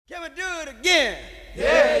Can we do it again?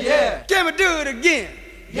 Yeah, yeah. Can we do it again?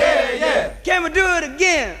 Yeah, yeah. Can we do it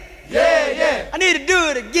again? Yeah, yeah. I need to do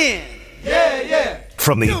it again. Yeah, yeah.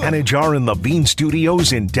 From the Anajar and Levine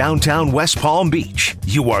Studios in downtown West Palm Beach,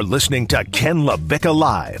 you are listening to Ken LaVicka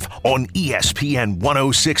Live on ESPN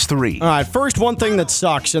 106.3. All right, first one thing that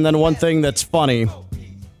sucks and then one thing that's funny,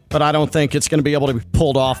 but I don't think it's going to be able to be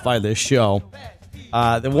pulled off by this show.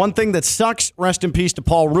 The one thing that sucks, rest in peace to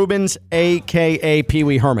Paul Rubens, a.k.a. Pee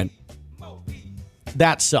Wee Herman.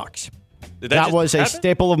 That sucks. That was a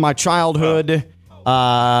staple of my childhood.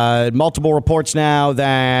 Multiple reports now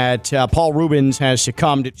that Paul Rubens has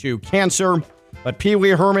succumbed to cancer. But Pee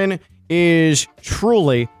Wee Herman is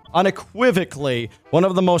truly, unequivocally, one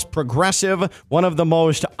of the most progressive, one of the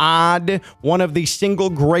most odd, one of the single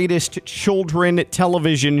greatest children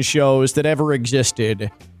television shows that ever existed.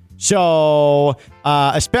 So,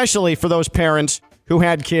 especially for those parents who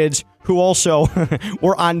had kids who also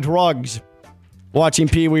were on drugs, watching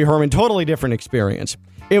Pee Wee Herman, totally different experience.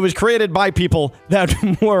 It was created by people that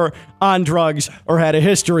were on drugs or had a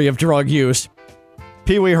history of drug use.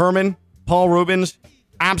 Pee Wee Herman, Paul Rubens,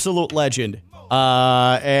 absolute legend.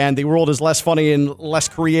 And the world is less funny and less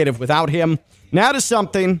creative without him. Now to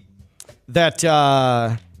something that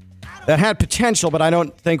had potential, but I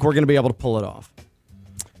don't think we're going to be able to pull it off.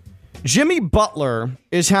 Jimmy Butler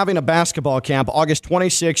is having a basketball camp August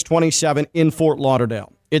 26, 27 in Fort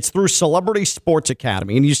Lauderdale. It's through Celebrity Sports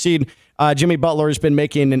Academy. And you see Jimmy Butler has been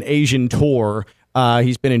making an Asian tour.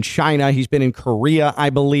 He's been in China. He's been in Korea, I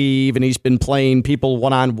believe. And he's been playing people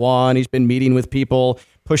one-on-one. He's been meeting with people,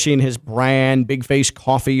 pushing his brand, Big Face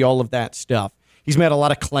Coffee, all of that stuff. He's made a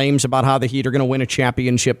lot of claims about how the Heat are going to win a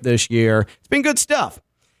championship this year. It's been good stuff.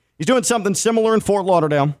 He's doing something similar in Fort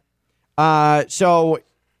Lauderdale. So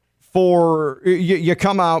for you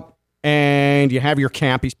come out and you have your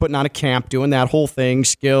camp. He's putting on a camp, doing that whole thing,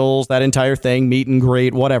 skills, that entire thing, meet and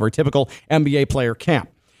greet, whatever. Typical NBA player camp.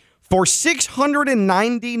 For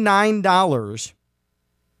 $699,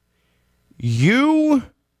 you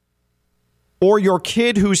or your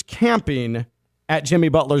kid who's camping at Jimmy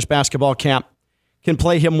Butler's basketball camp can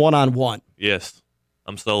play him one-on-one. Yes,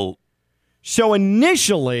 I'm sold. So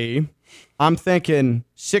initially, I'm thinking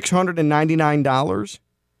 $699.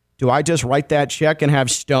 Do I just write that check and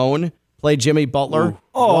have Stone play Jimmy Butler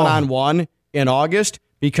one-on-one in August?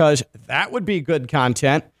 Because that would be good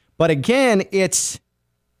content. But again, it's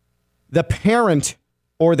the parent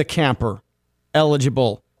or the camper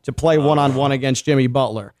eligible to play one-on-one against Jimmy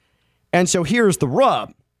Butler. And so here's the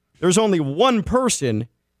rub. There's only one person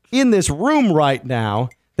in this room right now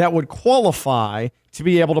that would qualify to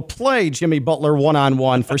be able to play Jimmy Butler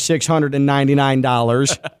one-on-one for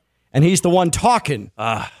 $699. And he's the one talking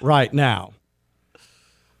right now.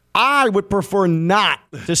 I would prefer not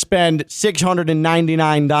to spend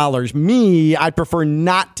 $699. Me, I'd prefer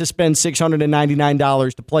not to spend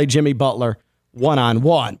 $699 to play Jimmy Butler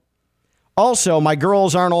one-on-one. Also, my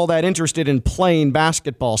girls aren't all that interested in playing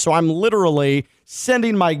basketball, so I'm literally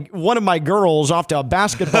sending one of my girls off to a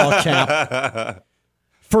basketball camp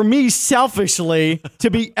for me selfishly to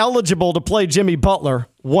be eligible to play Jimmy Butler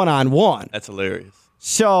one-on-one. That's hilarious.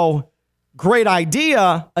 So, great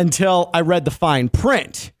idea until I read the fine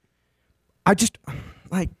print. I just,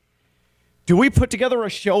 do we put together a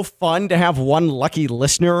show fun to have one lucky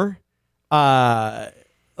listener? And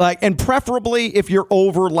preferably if you're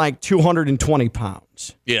over 220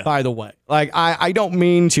 pounds. Yeah. By the way, I don't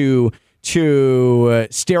mean to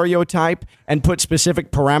stereotype and put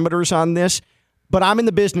specific parameters on this, but I'm in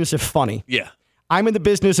the business of funny. Yeah. I'm in the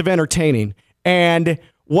business of entertaining. And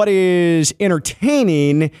what is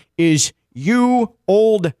entertaining is you,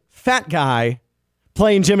 old fat guy,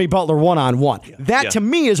 playing Jimmy Butler one-on-one. Yeah. That, to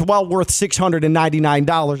me, is well worth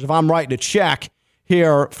 $699 if I'm writing a check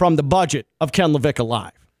here from the budget of Ken LaVicka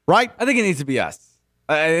Live. Right? I think it needs to be us.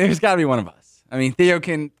 There's got to be one of us. I mean, Theo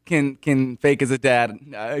can fake as a dad.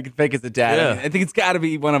 Can fake as a dad. Yeah. I mean, I think it's got to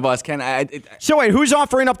be one of us. So wait, who's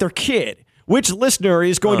offering up their kid? Which listener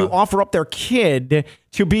is going to offer up their kid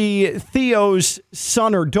to be Theo's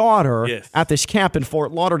son or daughter at this camp in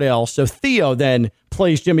Fort Lauderdale? So Theo then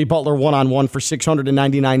plays Jimmy Butler one-on-one for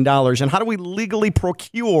 $699. And how do we legally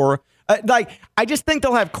procure? I just think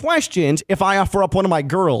they'll have questions if I offer up one of my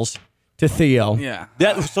girls to Theo. Yeah.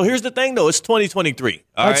 So here's the thing, though. It's 2023.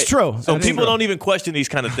 That's true. So people don't even question these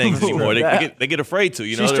kind of things anymore. They get afraid to.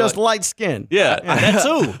 She's just light-skinned. Yeah, that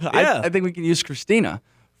too. Yeah. I think we can use Christina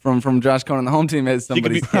from Josh Cohen and the home team as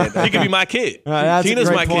somebody's kid. She could be my kid. Tina's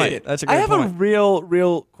my point. kid. That's a great I have point. a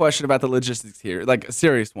real question about the logistics here, like a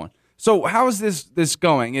serious one. So how is this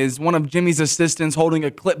going? Is one of Jimmy's assistants holding a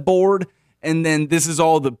clipboard and then this is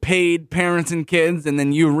all the paid parents and kids, and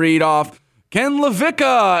then you read off Ken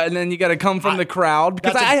LaVicka, and then you got to come from the crowd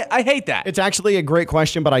because I hate that. It's actually a great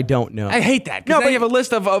question, but I don't know. I hate that because you have a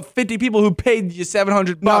list of 50 people who paid you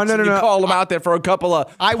 $700. No. And you call them out there for a couple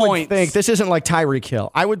of I points. would think this isn't like Tyreek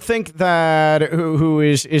Hill. I would think that who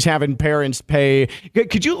is having parents pay.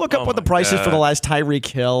 Could you look up what the prices for the last Tyreek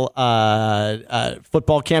Hill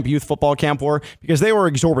football camp, youth football camp were? Because they were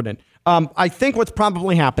exorbitant. I think what's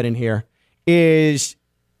probably happening here is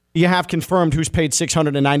you have confirmed who's paid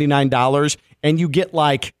 $699, and you get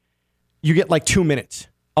like 2 minutes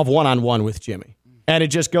of one-on-one with Jimmy. And it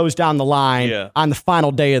just goes down the line on the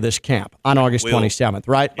final day of this camp on August 27th,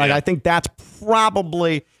 right? Like, I think that's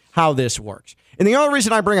probably how this works. And the only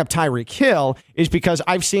reason I bring up Tyreek Hill is because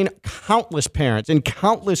I've seen countless parents and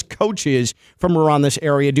countless coaches from around this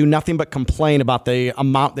area do nothing but complain about the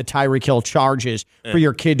amount that Tyreek Hill charges for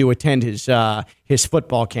your kid to attend his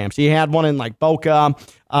football camps. He had one in like Boca.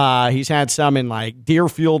 He's had some in like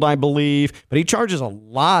Deerfield, I believe. But he charges a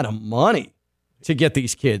lot of money to get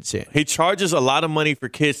these kids in. He charges a lot of money for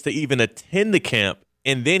kids to even attend the camp,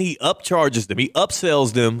 and then he upcharges them. He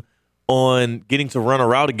upsells them on getting to run a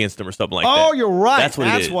route against them or something like that. Oh, you're right.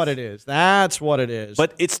 That's what it is. That's what it is.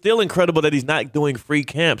 But it's still incredible that he's not doing free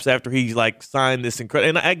camps after he like signed this incredible.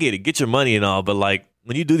 And I get it, get your money and all, but like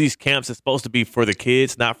when you do these camps, it's supposed to be for the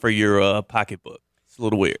kids, not for your pocketbook. It's a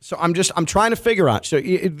little weird. So I'm trying to figure out. So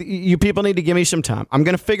you people need to give me some time. I'm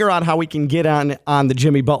going to figure out how we can get on the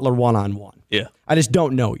Jimmy Butler one-on-one. Yeah. I just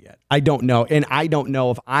don't know yet. I don't know. And I don't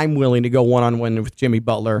know if I'm willing to go one-on-one with Jimmy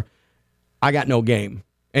Butler. I got no game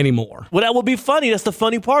anymore. Well, that would be funny. That's the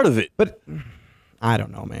funny part of it. But I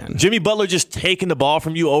don't know, man. Jimmy Butler just taking the ball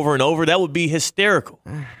from you over and over, that would be hysterical.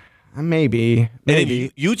 Maybe. And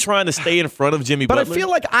you trying to stay in front of Jimmy Butler. But I feel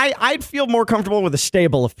like I'd feel more comfortable with a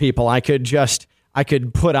stable of people I could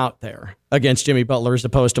put out there against Jimmy Butler as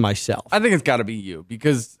opposed to myself. I think it's got to be you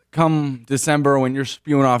because come December when you're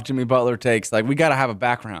spewing off Jimmy Butler takes, like we got to have a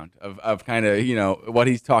background of kind of, what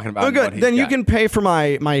he's talking about. Oh, good. Then you can pay for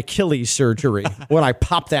my Achilles surgery when I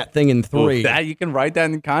pop that thing in 3. That you can write that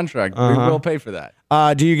in the contract. We will pay for that.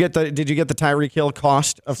 Did you get the Tyreek Hill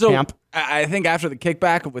cost of camp? I think after the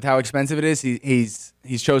kickback with how expensive it is, he's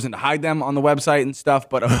chosen to hide them on the website and stuff.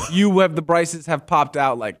 But a few of the prices have popped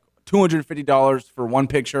out, like $250 for one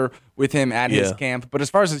picture with him at his camp. But as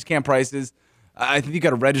far as his camp prices, I think you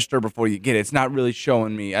got to register before you get it. It's not really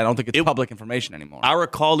showing me. I don't think it's public information anymore. I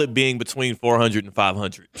recall it being between $400 and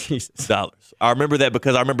 $500. I remember that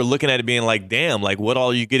because I remember looking at it being like, damn, like what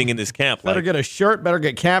all are you getting in this camp? Better get a shirt, better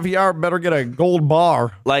get caviar, better get a gold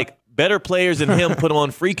bar. Like better players than him put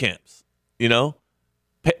on free camps,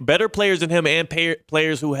 better players than him and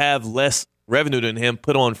players who have less revenue than him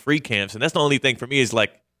put on free camps. And that's the only thing for me is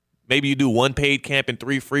like maybe you do one paid camp and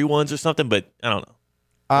 3 free ones or something, but I don't know.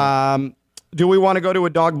 Do we want to go to a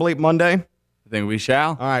dog bleep Monday? I think we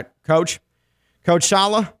shall. All right, Coach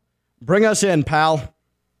Sala, bring us in, pal.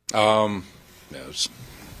 Yes,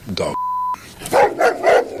 dog.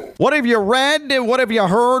 What have you read? What have you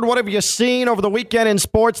heard? What have you seen over the weekend in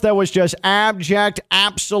sports that was just abject,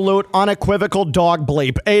 absolute, unequivocal dog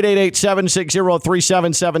bleep?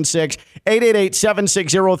 888-760-3776,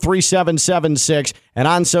 888-760-3776, and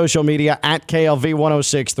on social media at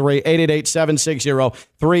KLV1063,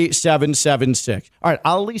 888-760-3776. All right,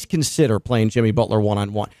 I'll at least consider playing Jimmy Butler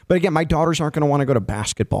one-on-one. But again, my daughters aren't going to want to go to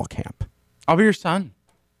basketball camp. I'll be your son.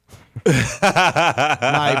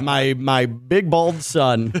 my big bald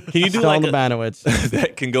son. Can you do Stone like Banowitz?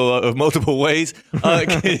 That can go multiple ways.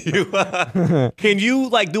 Can you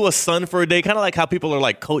like do a son for a day? Kind of like how people are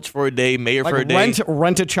like coach for a day, mayor for a day.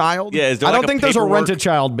 Rent a child? Yeah, is there I don't like think there's a rent a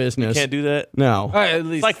child business. You can't do that? No. At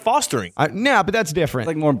least It's like fostering. Yeah, but that's different.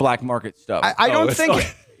 like more black market stuff. I don't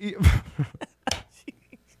think.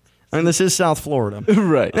 I mean, this is South Florida.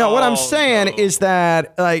 Right. Now, what I'm saying is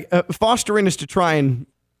that fostering is to try and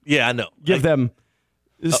Yeah, I know. give them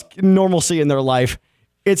normalcy in their life.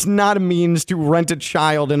 It's not a means to rent a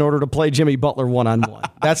child in order to play Jimmy Butler one-on-one.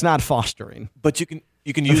 That's not fostering. But you can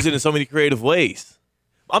use it in so many creative ways.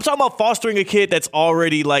 I'm talking about fostering a kid that's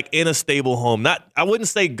already like in a stable home. I wouldn't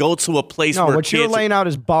say go to a place No, where what you're laying out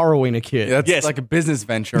is borrowing a kid. That's Yes. like a business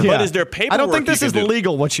venture. Yeah. But is there paperwork I don't think this you is can do?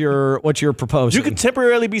 legal. What you're proposing. You could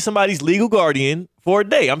temporarily be somebody's legal guardian for a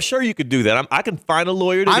day. I'm sure you could do that. I can find a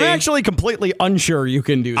lawyer today. I'm actually completely unsure you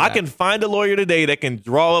can do that. I can find a lawyer today that can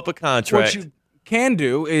draw up a contract. What you can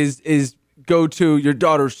do is go to your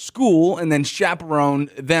daughter's school and then chaperone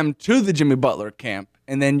them to the Jimmy Butler camp,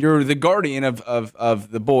 and then you're the guardian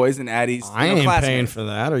of the boys and Addie's I ain't classmates. paying for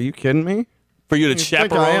that. Are you kidding me? For you to I think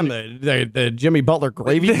chaperone. I am the Jimmy Butler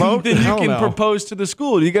gravy boat. Then you Hell can no. propose to the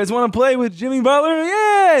school. Do you guys want to play with Jimmy Butler?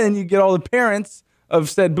 Yeah. And you get all the parents of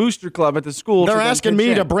said booster club at the school. They're to then asking pitch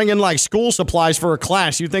me in. to bring in like school supplies for a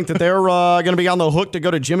class. You think that they're going to be on the hook to go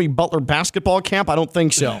to Jimmy Butler basketball camp? I don't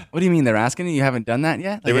think so. What do you mean they're asking you? You haven't done that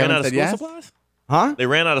yet? They Like, you ran haven't out of said school yes? supplies? Huh? They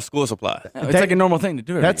ran out of school supplies. It's like a normal thing to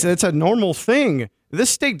do. every That's year. it's a normal thing. This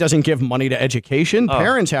state doesn't give money to education. Oh.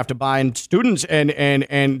 Parents have to buy, and students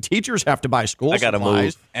and teachers have to buy school I gotta supplies.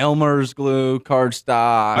 move. Elmer's glue,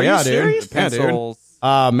 cardstock. Oh, yeah, dude. serious? Yeah, dude. Pencils.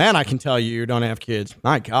 Man, I can tell you don't have kids.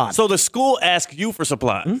 My God. So the school asks you for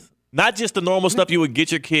supplies. Not just the normal stuff you would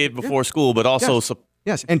get your kid before school, but also Yes.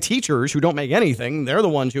 Yes, and teachers who don't make anything, they're the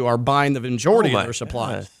ones who are buying the majority Oh, of my their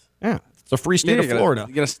supplies. gosh. Yeah, it's a free state Yeah, of Florida.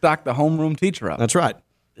 You got to stock the homeroom teacher up. That's right.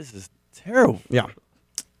 this is terrible. Yeah.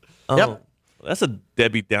 Oh, Yep. That's a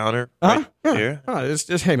Debbie Downer right there. Oh, it's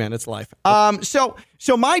just, hey man, it's life. So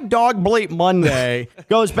my dog bleep Monday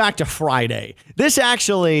goes back to Friday. This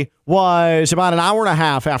actually was about an hour and a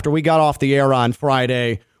half after we got off the air on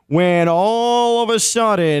Friday, when all of a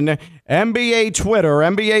sudden NBA Twitter,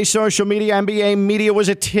 NBA social media, NBA media was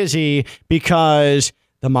a tizzy because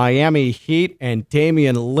the Miami Heat and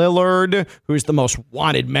Damian Lillard, who's the most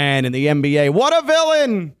wanted man in the NBA, what a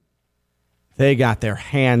villain! They got their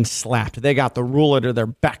hands slapped. They got the ruler to their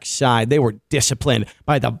backside. They were disciplined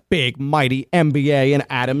by the big, mighty NBA and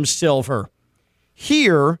Adam Silver.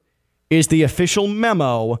 Here is the official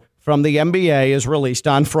memo from the NBA as released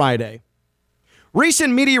on Friday.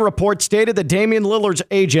 Recent media reports stated that Damian Lillard's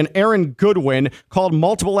agent, Aaron Goodwin, called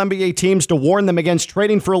multiple NBA teams to warn them against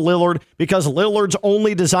trading for Lillard because Lillard's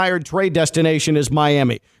only desired trade destination is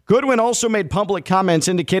Miami. Goodwin also made public comments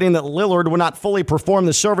indicating that Lillard would not fully perform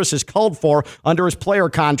the services called for under his player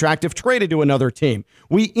contract if traded to another team.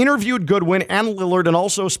 We interviewed Goodwin and Lillard and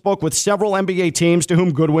also spoke with several NBA teams to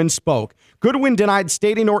whom Goodwin spoke. Goodwin denied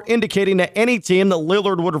stating or indicating to any team that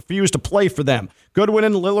Lillard would refuse to play for them. Goodwin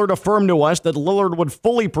and Lillard affirmed to us that Lillard would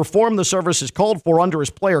fully perform the services called for under his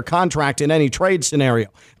player contract in any trade scenario.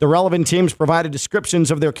 The relevant teams provided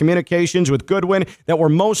descriptions of their communications with Goodwin that were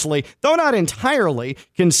mostly, though not entirely,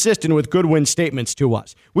 consistent with Goodwin's statements to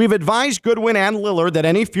us. We've advised Goodwin and Lillard that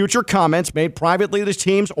any future comments made privately to the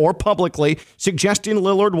teams or publicly suggesting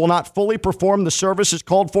Lillard will not fully perform the services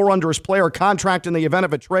called for under his player contract in the event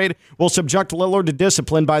of a trade will subject Lillard to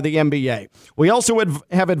discipline by the NBA. We also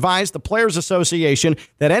have advised the Players Association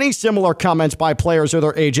that any similar comments by players or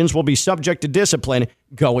their agents will be subject to discipline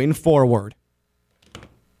going forward.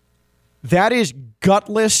 That is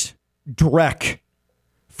gutless dreck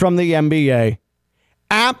from the NBA.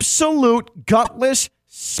 Absolute gutless,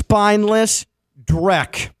 spineless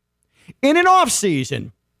dreck. In an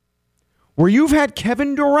offseason where you've had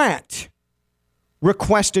Kevin Durant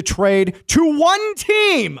request a trade to one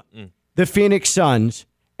team, the Phoenix Suns,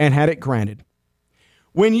 and had it granted.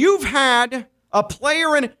 When you've had a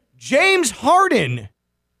player in James Harden,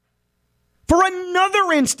 for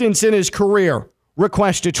another instance in his career,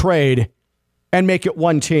 request a trade and make it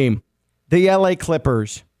one team, the LA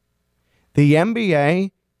Clippers. The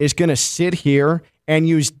NBA is going to sit here and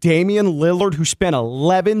use Damian Lillard, who spent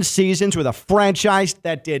 11 seasons with a franchise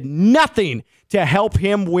that did nothing to help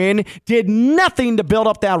him win, did nothing to build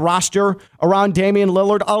up that roster around Damian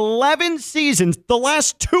Lillard. 11 seasons, the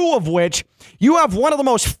last 2 of which you have one of the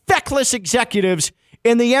most feckless executives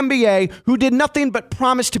in the NBA who did nothing but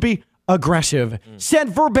promise to be aggressive. Said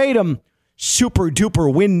verbatim, super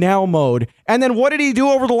duper win now mode. And then what did he do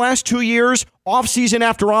over the last 2 years? Offseason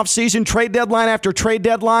after offseason, trade deadline after trade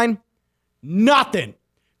deadline? Nothing.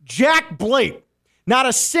 Jack Blake. Not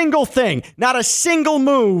a single thing. Not a single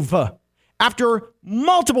move. After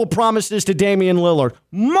multiple promises to Damian Lillard,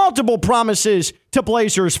 multiple promises to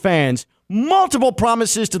Blazers fans, multiple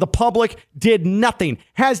promises to the public, did nothing,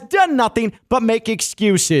 has done nothing but make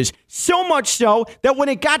excuses. So much so that when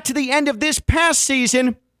it got to the end of this past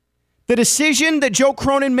season, the decision that Joe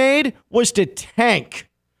Cronin made was to tank.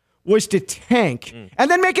 And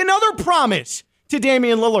then make another promise to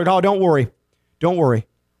Damian Lillard. Oh, don't worry.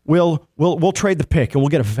 We'll trade the pick and we'll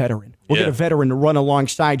get a veteran. We'll get a veteran to run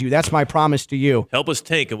alongside you. That's my promise to you. Help us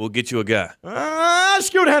tank and we'll get you a guy.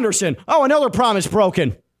 Scoot Henderson. Oh, another promise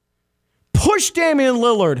broken. Push Damian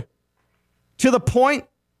Lillard to the point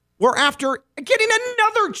where after getting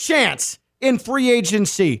another chance in free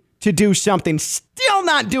agency to do something, still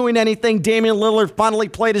not doing anything, Damian Lillard finally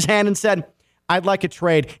played his hand and said, I'd like a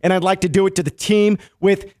trade, and I'd like to do it to the team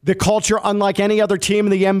with the culture unlike any other team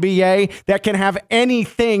in the NBA that can have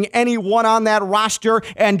anyone on that roster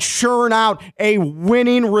and churn out a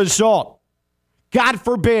winning result. God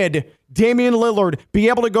forbid Damian Lillard be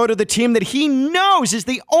able to go to the team that he knows is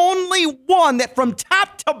the only one that from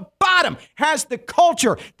top to bottom has the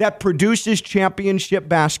culture that produces championship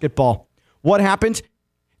basketball. What happens?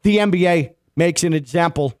 The NBA makes an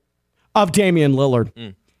example of Damian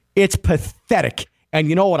Lillard. It's pathetic. And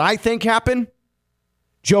you know what I think happened?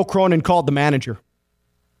 Joe Cronin called the manager.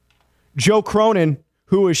 Joe Cronin,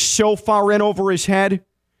 who is so far in over his head,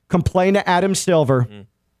 complained to Adam Silver.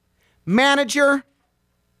 Manager,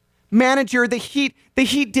 the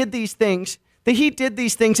Heat did these things. The Heat did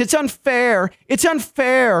these things. It's unfair. It's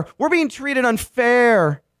unfair. We're being treated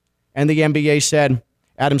unfair. And the NBA said,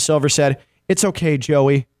 Adam Silver said, it's okay,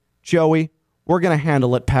 Joey. Joey, we're going to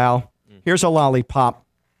handle it, pal. Here's a lollipop.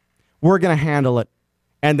 We're going to handle it.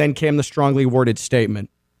 And then came the strongly worded statement.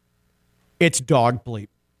 It's dog bleep.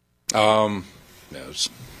 It's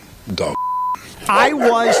dog. I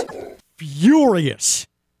was furious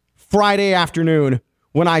Friday afternoon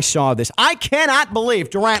when I saw this. I cannot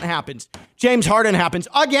believe Durant happens. James Harden happens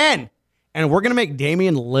again. And we're going to make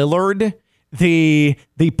Damian Lillard the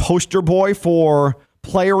poster boy for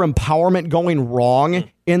player empowerment going wrong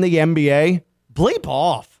in the NBA. Bleep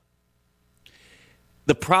off.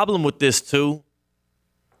 The problem with this, too,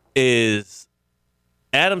 is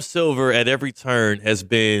Adam Silver at every turn has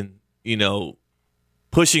been,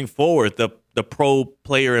 pushing forward the pro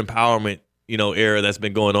player empowerment, era that's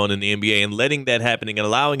been going on in the NBA and letting that happening and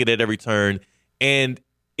allowing it at every turn. And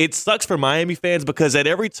it sucks for Miami fans because at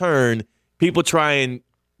every turn, people try and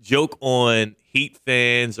joke on Heat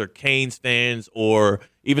fans or Canes fans or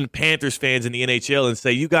even Panthers fans in the NHL and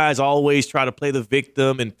say, you guys always try to play the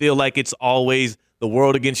victim and feel like it's always the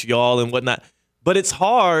world against y'all and whatnot. But it's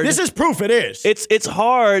hard. This is proof it is. It's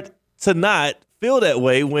hard to not feel that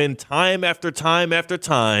way when time after time after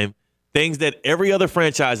time, things that every other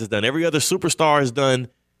franchise has done, every other superstar has done,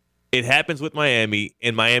 it happens with Miami,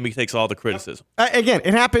 and Miami takes all the criticism. Again,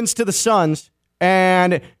 it happens to the Suns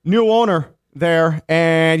and new owner there,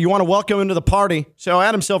 and you want to welcome him to the party. So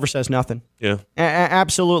Adam Silver says nothing. Yeah.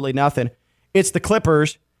 Absolutely nothing. It's the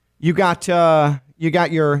Clippers. You got your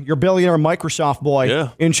billionaire Microsoft boy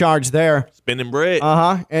in charge there. Spending bread.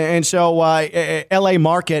 And so LA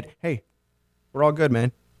market, hey, we're all good,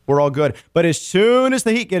 man. We're all good. But as soon as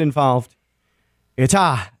the Heat get involved, it's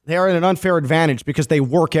they're in an unfair advantage because they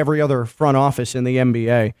work every other front office in the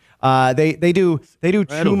NBA. They do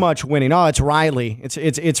too much winning. Oh, it's Riley.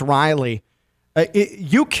 It's Riley.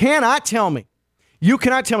 You cannot tell me. You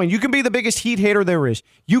can be the biggest Heat hater there is.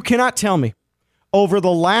 You cannot tell me over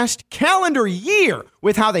the last calendar year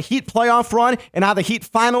with how the Heat playoff run and how the Heat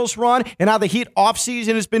finals run and how the Heat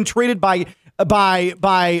offseason has been treated by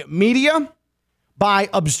media, by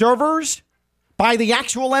observers, by the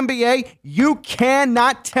actual NBA, you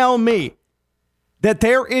cannot tell me that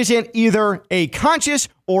there isn't either a conscious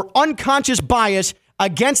or unconscious bias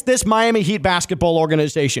against this Miami Heat basketball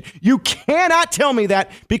organization. You cannot tell me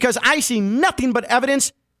that because I see nothing but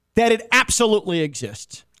evidence that it absolutely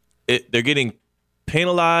exists. They're getting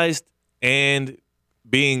penalized and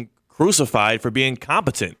being crucified for being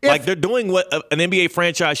competent. They're doing what an NBA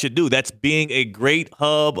franchise should do. That's being a great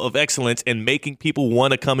hub of excellence and making people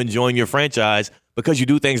want to come and join your franchise because you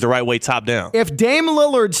do things the right way, top down. If Dame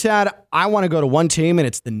Lillard said, I want to go to one team and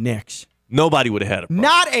it's the Knicks, nobody would have had a problem.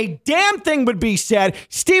 Not a damn thing would be said.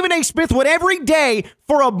 Stephen A. Smith would every day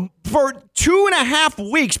for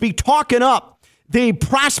 2.5 weeks be talking up the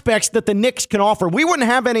prospects that the Knicks can offer. We wouldn't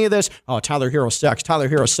have any of this. Oh, Tyler Hero sucks. Tyler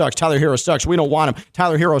Hero sucks. Tyler Hero sucks. We don't want him.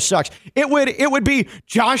 Tyler Hero sucks. It would be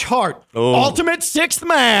Josh Hart, ultimate sixth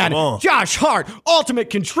man. Josh Hart, ultimate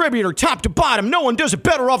contributor, top to bottom. No one does it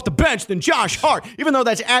better off the bench than Josh Hart, even though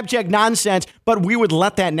that's abject nonsense. But we would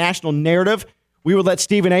let that national narrative. We would let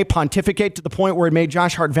Stephen A. pontificate to the point where it made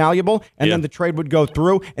Josh Hart valuable, and then the trade would go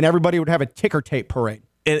through, and everybody would have a ticker tape parade.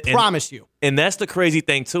 Promise you. And that's the crazy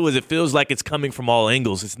thing, too, is it feels like it's coming from all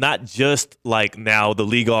angles. It's not just like now the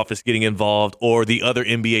league office getting involved or the other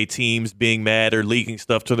NBA teams being mad or leaking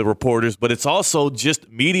stuff to the reporters, but it's also just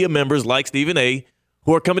media members like Stephen A.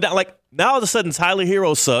 who are coming down. Like, now all of a sudden Tyler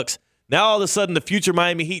Hero sucks. Now all of a sudden the future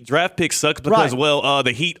Miami Heat draft pick sucks because,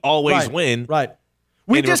 the Heat always win. Right.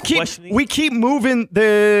 We just keep moving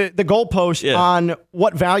the goalpost on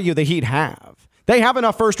what value the Heat have. They have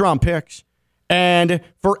enough first-round picks. And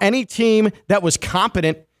for any team that was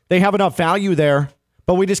competent, they have enough value there.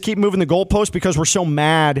 But we just keep moving the goalpost because we're so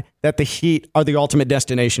mad that the Heat are the ultimate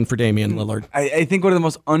destination for Damian Lillard. I think one of the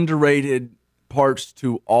most underrated parts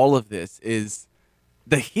to all of this is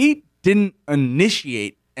the Heat didn't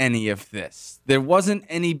initiate any of this. There wasn't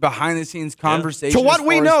any behind-the-scenes conversation. To what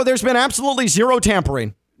we know, there's been absolutely zero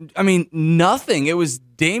tampering. I mean, nothing. It was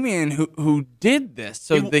Damian who did this.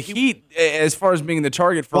 So the Heat, as far as being the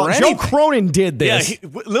target for anything. Joe Cronin did this. Yeah,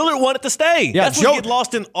 Lillard wanted to stay. Yeah, That's what get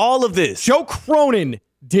lost in all of this. Joe Cronin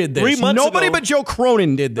did this. 3 months Nobody ago. but Joe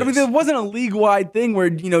Cronin did this. I mean, there wasn't a league-wide thing where,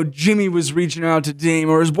 Jimmy was reaching out to Dame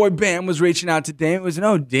or his boy Bam was reaching out to Dame. It was,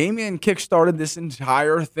 no, Damian kickstarted this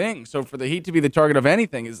entire thing. So for the Heat to be the target of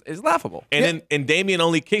anything is laughable. And Damian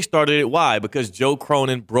only kickstarted it. Why? Because Joe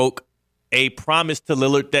Cronin broke a promise to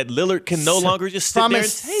Lillard that Lillard can no longer just sit there and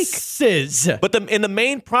take. Promises. But the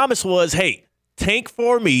main promise was, hey, tank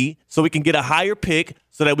for me so we can get a higher pick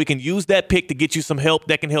so that we can use that pick to get you some help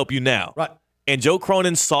that can help you now. Right. And Joe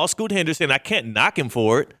Cronin saw Scoot Henderson. I can't knock him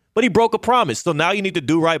for it, but he broke a promise. So now you need to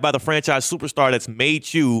do right by the franchise superstar that's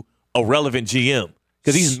made you a relevant GM,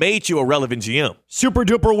 because he's made you a relevant GM. Super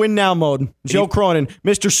duper win now mode. Joe Cronin,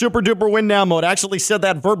 Mr. Super duper win now mode, actually said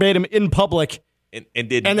that verbatim in public. And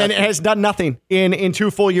did And then has done nothing in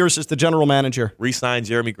 2 full years as the general manager. re-signed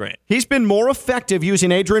Jeremy Grant. He's been more effective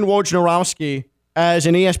using Adrian Wojnarowski as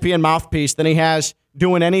an ESPN mouthpiece than he has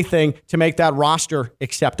doing anything to make that roster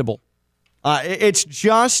acceptable. It's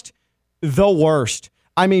just the worst.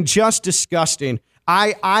 I mean, just disgusting.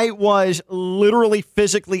 I was literally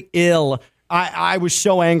physically ill. I was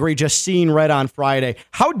so angry just seeing red on Friday.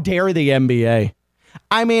 How dare the NBA?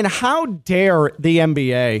 I mean, how dare the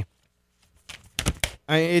NBA?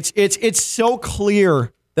 It's so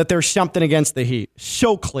clear that there's something against the Heat.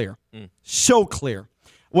 So clear. So clear.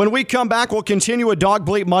 When we come back, we'll continue a Dog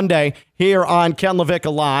Bleep Monday here on Ken LaVicka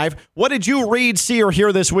Live. What did you read, see, or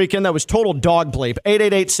hear this weekend that was total dog bleep?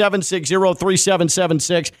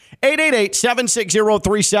 888-760-3776.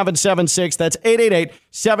 888-760-3776. That's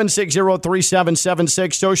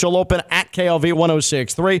 888-760-3776. Social open at KLV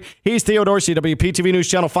 1063. He's Theo Dorsey, WPTV News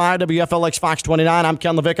Channel 5, WFLX Fox 29. I'm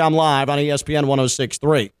Ken LaVicka. I'm live on ESPN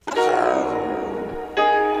 1063.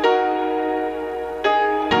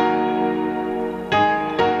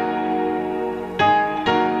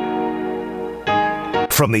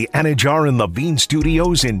 From the Anajar and Levine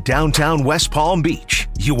Studios in downtown West Palm Beach,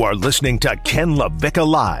 you are listening to Ken LaVicka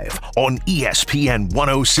Live on ESPN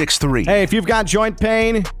 1063. Hey, if you've got joint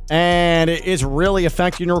pain and it's really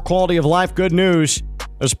affecting your quality of life, good news.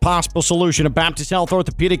 There's a possible solution at Baptist Health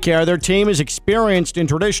Orthopedic Care. Their team is experienced in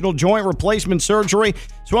traditional joint replacement surgery,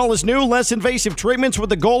 as well as new, less invasive treatments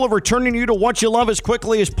with the goal of returning you to what you love as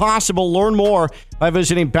quickly as possible. Learn more by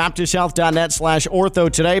visiting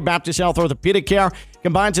baptisthealth.net/ortho today. Baptist Health Orthopedic Care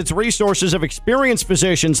combines its resources of experienced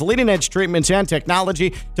physicians, leading-edge treatments, and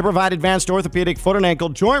technology to provide advanced orthopedic, foot and ankle,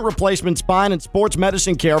 joint replacement, spine, and sports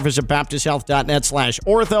medicine care. Visit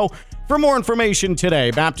baptisthealth.net/ortho for more information today.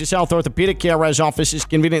 Baptist Health Orthopedic Care has offices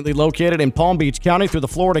conveniently located in Palm Beach County through the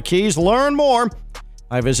Florida Keys. Learn more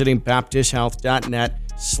by visiting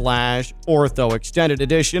baptisthealth.net/ortho. Extended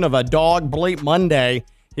edition of a Dog Bleep Monday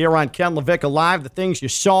here on Ken LaVicka Live. The things you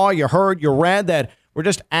saw, you heard, you read that were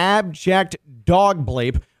just abject dog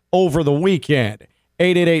bleep over the weekend.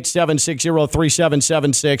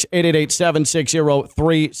 888-760-3776.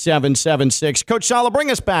 888-760-3776. Coach Sala, bring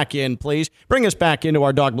us back in, please. Bring us back into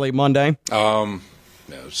our Dog Bleep Monday.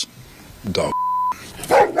 It's dog.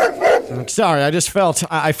 Sorry, I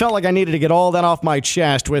felt like I needed to get all that off my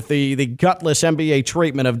chest with the gutless NBA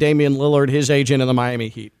treatment of Damian Lillard, his agent, and the Miami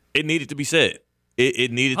Heat. It needed to be said.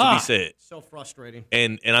 It needed to be said. So frustrating.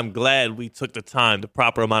 And I'm glad we took the time, the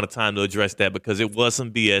proper amount of time to address that, because it was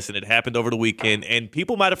some BS and it happened over the weekend. And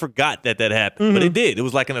people might have forgot that happened, but it did. It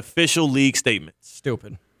was like an official league statement.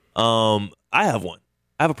 Stupid. I have one.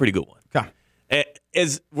 I have a pretty good one. Okay.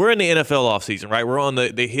 As we're in the NFL offseason, right? We're on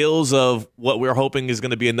the heels of what we're hoping is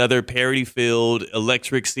going to be another parity-filled,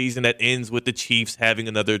 electric season that ends with the Chiefs having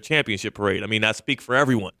another championship parade. I mean, I speak for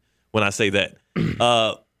everyone when I say that.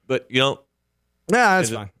 But, Yeah, that's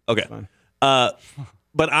fine. Okay. That's fine.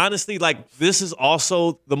 But honestly, like, this is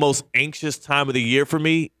also the most anxious time of the year for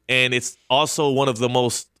me, and it's also one of the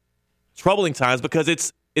most troubling times because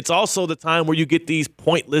it's also the time where you get these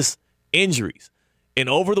pointless injuries. And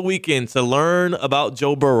over the weekend, to learn about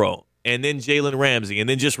Joe Burrow and then Jalen Ramsey, and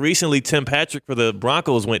then just recently Tim Patrick for the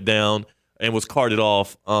Broncos went down and was carted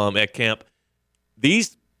off at camp.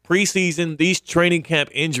 These preseason, these training camp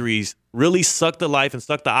injuries really suck the life and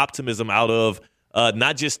suck the optimism out of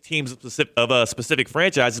not just teams of specific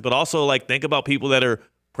franchises, but also, like, think about people that are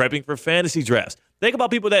prepping for fantasy drafts. Think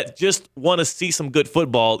about people that just want to see some good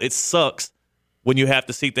football. It sucks when you have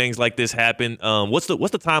to see things like this happen. What's the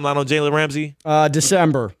timeline on Jalen Ramsey?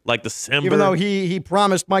 December. Like December? Even though he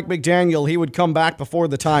promised Mike McDaniel he would come back before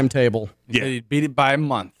the timetable. Yeah. He beat it by a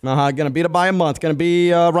month. Going to beat it by a month. Going to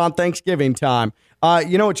be around Thanksgiving time.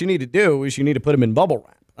 You know what you need to do is you need to put him in bubble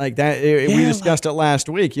wrap. Like that, we discussed it last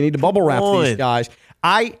week. You need to bubble wrap these guys.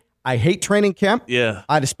 I hate training camp. Yeah.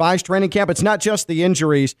 I despise training camp. It's not just the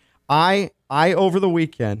injuries. I over the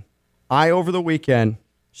weekend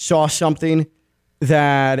saw something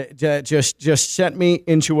that just sent me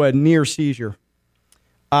into a near seizure.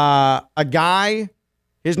 A guy,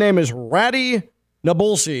 his name is Radi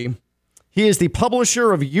Nabulsi. He is the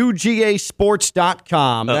publisher of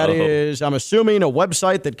UGAsports.com. That is, I'm assuming, a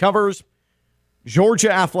website that covers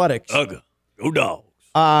Georgia athletics. Go Dogs.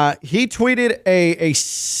 He tweeted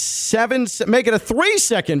make it a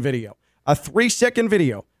 3-second video. A 3-second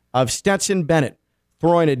video of Stetson Bennett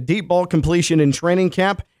throwing a deep ball completion in training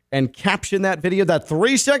camp and captioned that video, that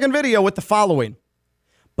 3-second video, with the following.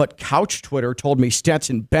 But Couch Twitter told me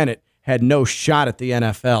Stetson Bennett had no shot at the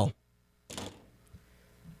NFL.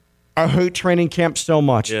 I hate training camp so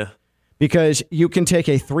much. Yeah. Because you can take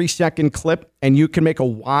a 3-second clip and you can make a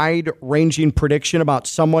wide-ranging prediction about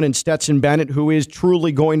someone in Stetson Bennett who is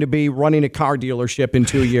truly going to be running a car dealership in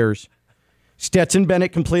 2 years. Stetson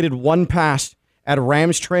Bennett completed one pass at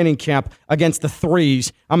Rams training camp against the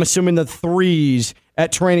Threes. I'm assuming the Threes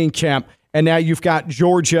at training camp. And now you've got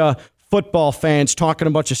Georgia football fans talking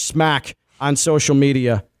a bunch of smack on social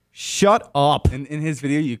media. Shut up. In his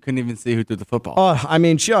video, you couldn't even see who threw the football.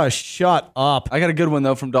 Just shut up. I got a good one,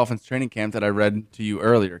 though, from Dolphins training camp that I read to you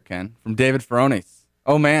earlier, Ken, from David Furones.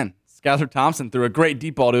 Oh, man. Skylar Thompson threw a great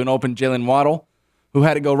deep ball to an open Jalen Waddle, who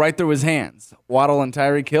had to go right through his hands. Waddle and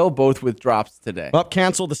Tyreek Hill, both with drops today.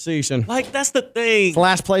 Cancel the season. Like, that's the thing. It's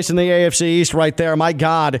last place in the AFC East right there. My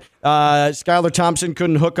God. Skylar Thompson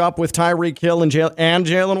couldn't hook up with Tyreek Hill and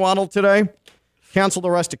Jalen Waddle today. Cancel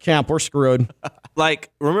the rest of camp. We're screwed. Like,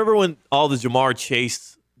 remember when all the Jamar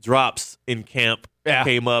Chase drops in camp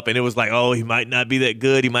came up, and it was like, oh, he might not be that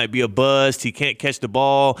good. He might be a bust. He can't catch the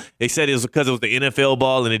ball. They said it was because it was the NFL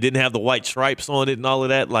ball, and it didn't have the white stripes on it and all of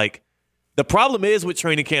that. Like, the problem is with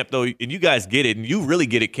training camp, though, and you guys get it, and you really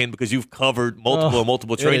get it, Ken, because you've covered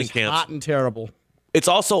multiple training camps. Hot and terrible. It's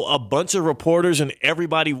also a bunch of reporters, and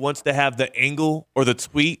everybody wants to have the angle or the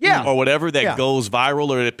tweet or whatever that goes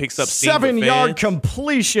viral or that picks up steam with 7-yard fans.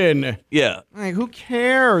 completion. Yeah. Like, who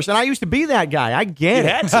cares? And I used to be that guy. I get You it.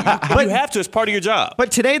 had to. You have to. It's part of your job.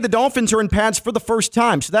 But today the Dolphins are in pads for the first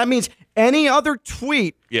time. So that means any other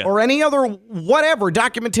tweet or any other whatever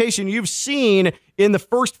documentation you've seen in the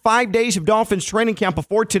first 5 days of Dolphins training camp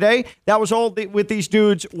before today, that was all with these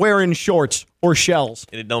dudes wearing shorts or shells.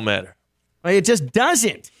 And it don't matter. It just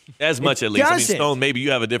doesn't. As much, at least. I mean, Stone, maybe you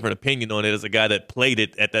have a different opinion on it as a guy that played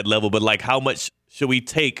it at that level, but, like, how much should we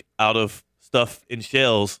take out of stuff in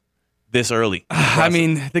shells this early? I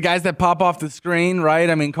mean, the guys that pop off the screen, right?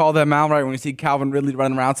 I mean, call them out, right? When we see Calvin Ridley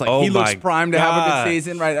running around, it's like he looks primed to have a good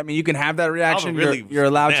season, right? I mean, you can have that reaction. You're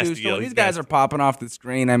allowed to. So these guys are popping off the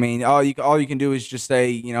screen. I mean, all you can do is just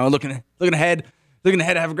say, looking ahead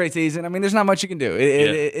to have a great season. I mean, there's not much you can do.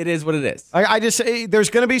 It is what it is. I just say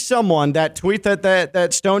there's going to be someone, that tweet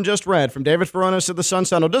that Stone just read from David Furones of the Sun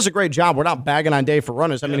Sentinel does a great job. We're not bagging on Dave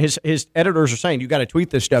Furones. I mean, his editors are saying you got to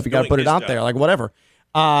tweet this stuff. You got to put it out there, like whatever.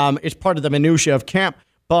 It's part of the minutia of camp.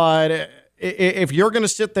 But if you're going to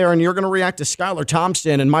sit there and you're going to react to Skylar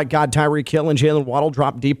Thompson, and my God, Tyreek Hill and Jalen Waddle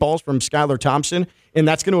drop deep balls from Skylar Thompson, and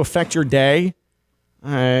that's going to affect your day,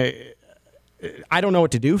 I don't know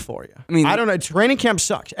what to do for you. I mean, I don't know. Training camp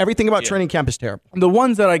sucks. Everything about training camp is terrible. The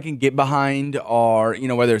ones that I can get behind are,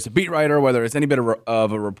 whether it's a beat writer, whether it's any bit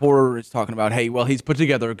of a reporter is talking about, hey, well, he's put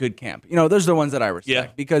together a good camp. Those are the ones that I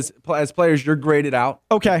respect because as players, you're graded out.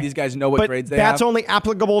 Okay. These guys know what grades they have. But that's only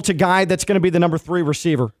applicable to guy that's going to be the number 3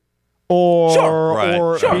 receiver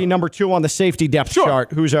or be number 2 on the safety depth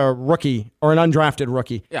chart who's a rookie or an undrafted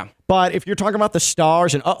rookie. Yeah. But if you're talking about the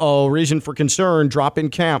stars and, reason for concern, drop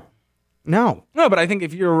in camp. No, but I think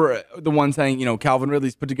if you're the one saying, Calvin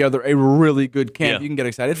Ridley's put together a really good camp, you can get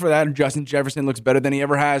excited for that. And Justin Jefferson looks better than he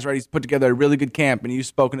ever has, right? He's put together a really good camp, and you've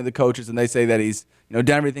spoken to the coaches, and they say that he's, done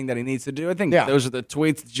everything that he needs to do. I think those are the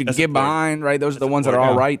tweets that you can get behind, right? Those are the ones that are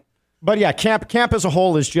all right. But yeah, camp as a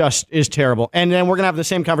whole is terrible. And then we're gonna have the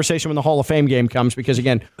same conversation when the Hall of Fame game comes, because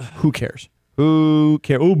again, who cares? Who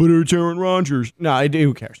cares? Oh, but it's Aaron Rodgers. No,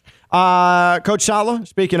 who cares? Coach Saleh,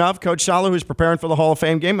 speaking of, Coach Saleh, who's preparing for the Hall of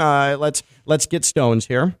Fame game, let's get Stones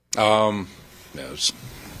here. It's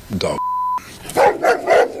dog.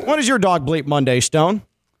 What is your dog bleep Monday, Stone?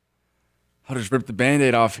 I'll just rip the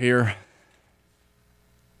Band-Aid off here.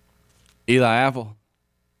 Eli Apple.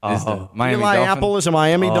 Eli Apple is a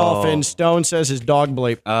Miami Dolphin. Stone says his dog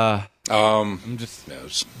bleep. I'm just...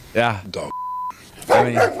 Dog. I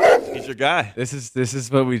mean, he's your guy. This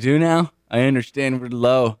is what we do now. I understand we're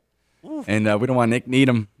low, and we don't want Nick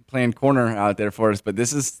Needham playing corner out there for us. But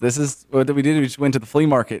this is what we did. We just went to the flea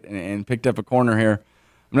market and picked up a corner here.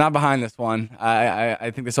 I'm not behind this one.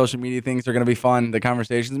 I think the social media things are going to be fun. The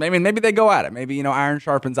conversations, maybe they go at it. Maybe iron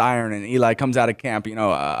sharpens iron, and Eli comes out of camp,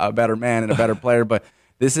 a better man and a better player. But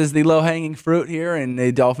this is the low hanging fruit here, and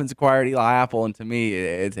the Dolphins acquired Eli Apple, and to me,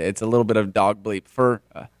 it's a little bit of dog bleep for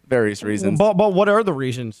various reasons. But what are the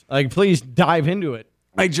reasons? Please dive into it.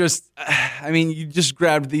 you just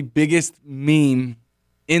grabbed the biggest meme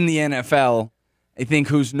in the NFL. I think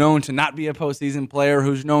who's known to not be a postseason player,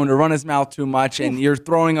 who's known to run his mouth too much, and you're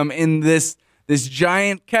throwing him in this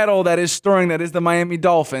giant kettle that is stirring, that is the Miami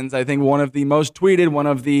Dolphins. I think one of the most tweeted, one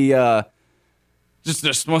of the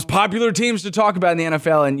just most popular teams to talk about in the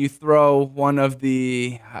NFL, and you throw one of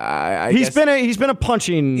the He's been a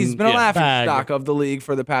punching. He's been a laughing bag. stock of the league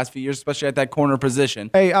for the past few years, especially at that corner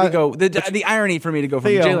position. Hey, the irony for me to go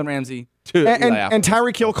from Theo, Jalen Ramsey to Eli Apple. And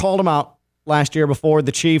Tyreek Hill called him out last year before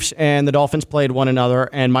the Chiefs and the Dolphins played one another,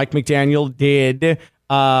 and Mike McDaniel did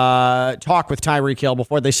talk with Tyreek Hill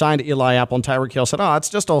before they signed Eli Apple, and Tyreek Hill said, it's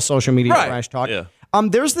just all social media trash talk. Yeah.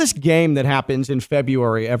 There's this game that happens in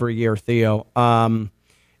February every year, Theo.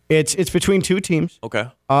 It's between two teams. Okay.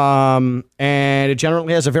 And it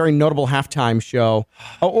generally has a very notable halftime show.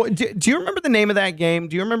 Do you remember the name of that game?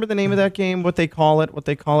 What they call it?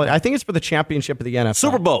 I think it's for the championship of the NFL.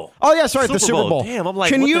 Super Bowl. Oh yeah, sorry, the Super Bowl. Damn, I'm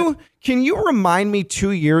like, can you remind me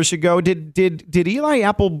 2 years ago? Did Eli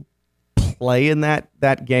Apple play in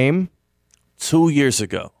that game? 2 years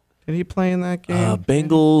ago. Did he play in that game?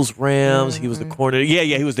 Bengals, Rams. He was the corner.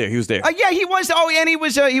 Yeah, he was there. He was there. Yeah, he was. Oh, and he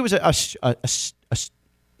was a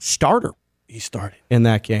starter. He started in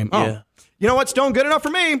that game. Oh. Yeah. You know what? Stone, good enough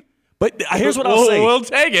for me. But here's what I'll say. We'll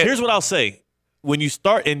take it. Here's what I'll say. When you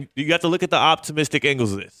start, and you have to look at the optimistic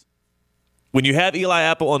angles of this. When you have Eli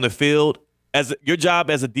Apple on the field, your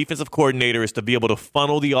job as a defensive coordinator is to be able to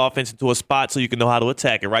funnel the offense into a spot so you can know how to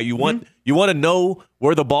attack it, right? You want to know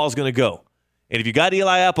where the ball's going to go. And if you got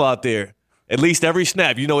Eli Apple out there, at least every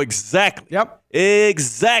snap, you know exactly where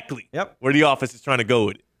the offense is trying to go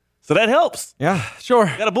with it. So that helps. Yeah, Sure.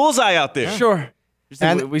 Got a bullseye out there. Sure.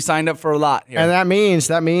 And we signed up for a lot here. And that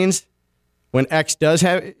means when X does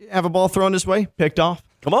have a ball thrown his way, picked off,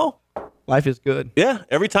 Come on. life is good. Yeah,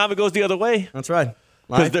 every time it goes the other way. That's right.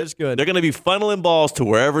 Life is good. They're going to be funneling balls to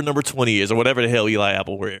wherever number 20 is or whatever the hell Eli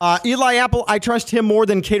Apple wears. Eli Apple, I trust him more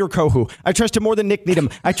than Kader Kohu. I trust him more than Nick Needham.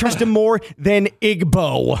 I trust him more than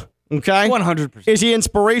Igbo. Okay? 100%. Is he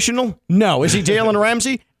inspirational? No. Is he Jalen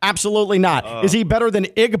Ramsey? Absolutely not. Is he better than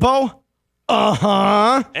Igbo?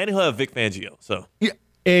 Uh-huh. And he'll have Vic Fangio. So Yeah,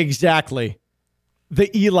 exactly.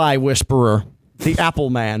 The Eli Whisperer. The Apple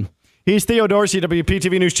Man. He's Theo Dorsey,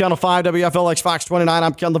 WPTV News Channel 5, WFLX Fox 29.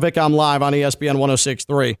 I'm Ken LaVicka. I'm live on ESPN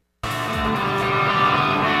 106.3.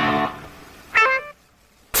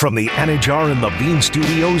 From the Anajar and Levine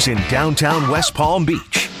Studios in downtown West Palm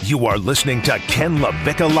Beach, you are listening to Ken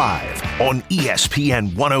LaVicka Live on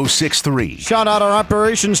ESPN 106.3. Shout out our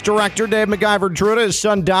operations director, Dave McIver Druda, his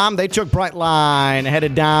son Dom. They took Brightline,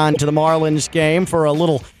 headed down to the Marlins game for a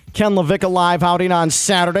little Ken LaVicka Live outing on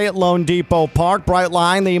Saturday at Lone Depot Park.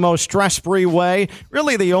 Brightline, the most stress-free way,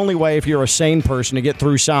 really the only way if you're a sane person to get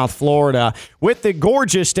through South Florida, with the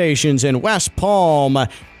gorgeous stations in West Palm,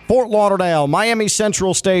 Fort Lauderdale, Miami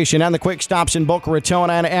Central Station, and the quick stops in Boca Raton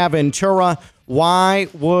and Aventura. Why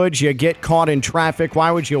would you get caught in traffic?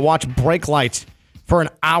 Why would you watch brake lights for an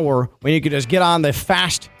hour when you could just get on the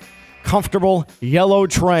fast, comfortable yellow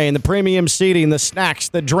train, the premium seating, the snacks,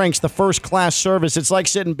 the drinks, the first-class service? It's like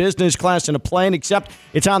sitting business class in a plane, except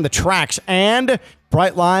it's on the tracks. And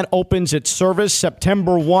Brightline opens its service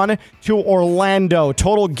September 1 to Orlando.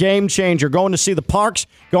 Total game changer. Going to see the parks,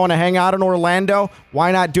 going to hang out in Orlando.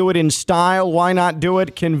 Why not do it in style? Why not do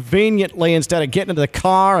it conveniently instead of getting into the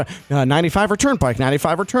car? 95 or Turnpike,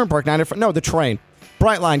 95 or Turnpike, 95. No, the train.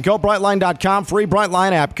 Brightline. Go Brightline.com. Free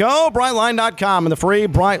Brightline app. Go Brightline.com and the free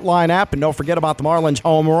Brightline app. And don't forget about the Marlins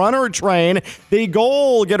home runner train, the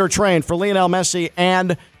goal getter train for Lionel Messi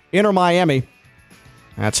and Inter Miami.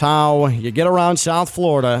 That's how you get around South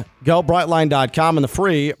Florida. Go Brightline.com and the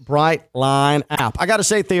free Brightline app. I got to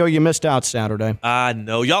say, Theo, you missed out Saturday. I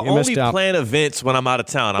know. Y'all only plan events when I'm out of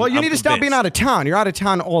town. Well, you need to stop being out of town. You're out of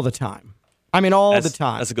town all the time. I mean, all the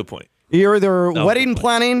time. That's a good point. You're either wedding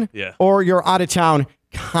planning or you're out of town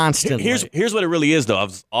constantly. Here's what it really is, though.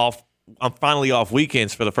 I'm finally off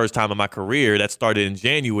weekends for the first time in my career. That started in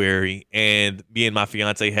January, and me and my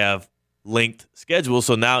fiance have linked schedules.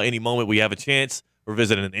 So now any moment we have a chance, we're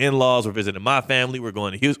visiting the in-laws, we're visiting my family, we're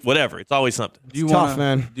going to Houston, whatever. It's always something. Tough,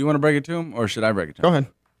 man. Do you want to break it to him, or should I break it to him? Go ahead.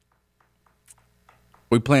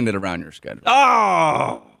 We planned it around your schedule.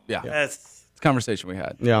 Oh! Yeah. That's conversation we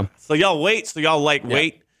had. Yeah. So y'all wait.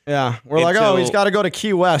 Wait. Yeah. We're like, oh, Until- he's got to go to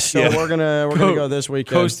Key West, so Yeah. we're gonna go this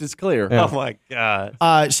weekend. Coast is clear. Yeah. Oh my God.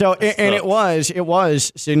 And it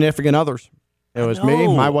was significant others. It was me,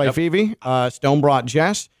 know. my wife Evie. Stone brought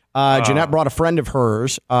Jess. Jeanette brought a friend of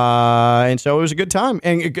hers, and so it was a good time.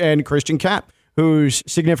 And Christian Cap, whose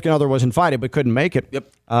significant other was invited but couldn't make it.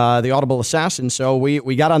 Yep. The Audible Assassin. So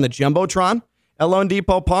we got on the Jumbotron at Lone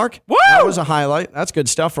Depot Park. Woo! That was a highlight. That's good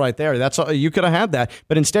stuff right there. That's you could have had that,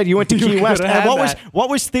 but instead you went to Key West. coulda And had what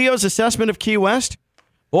was Theo's assessment of Key West?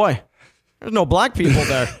 Boy, there's no black people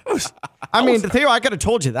there. I mean, Theo, I could have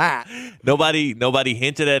told you that. Nobody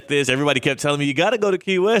hinted at this. Everybody kept telling me, you got to go to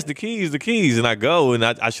Key West, the keys. And I go, and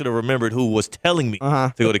I should have remembered who was telling me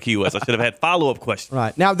to go to Key West. I should have had follow-up questions.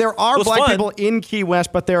 Right. Now, there are was black fun. people in Key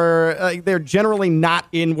West, but they're generally not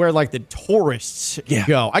in where, like, the tourists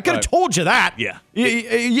go. I could have told you that. Yeah.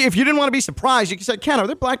 If you didn't want to be surprised, you could say, Ken, are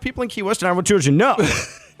there black people in Key West? And I would choose you no.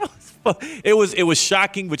 It was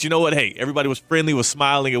shocking, but you know what? Hey, everybody was friendly, was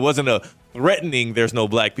smiling. It wasn't a threatening there's no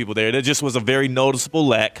black people there. There just was a very noticeable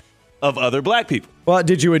lack of other black people. Well,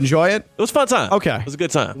 did you enjoy it? It was a fun time. Okay. It was a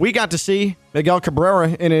good time. We got to see Miguel Cabrera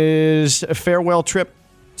in his farewell trip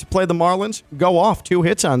to play the Marlins go off 2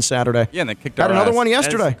 hits on Saturday. Yeah, and they kicked Got our another ass. one That is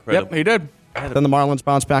yesterday. incredible. Yep, he did. Then the Marlins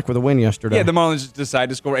bounced back with a win yesterday. Yeah, the Marlins just decided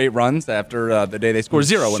to score 8 runs after the day they scored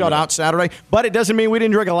 0. Shut out Saturday. But it doesn't mean we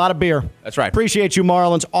didn't drink a lot of beer. That's right. Appreciate you,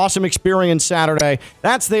 Marlins. Awesome experience Saturday.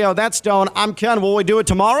 That's Theo. That's Stone. I'm Ken. Will we do it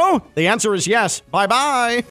tomorrow? The answer is yes. Bye-bye.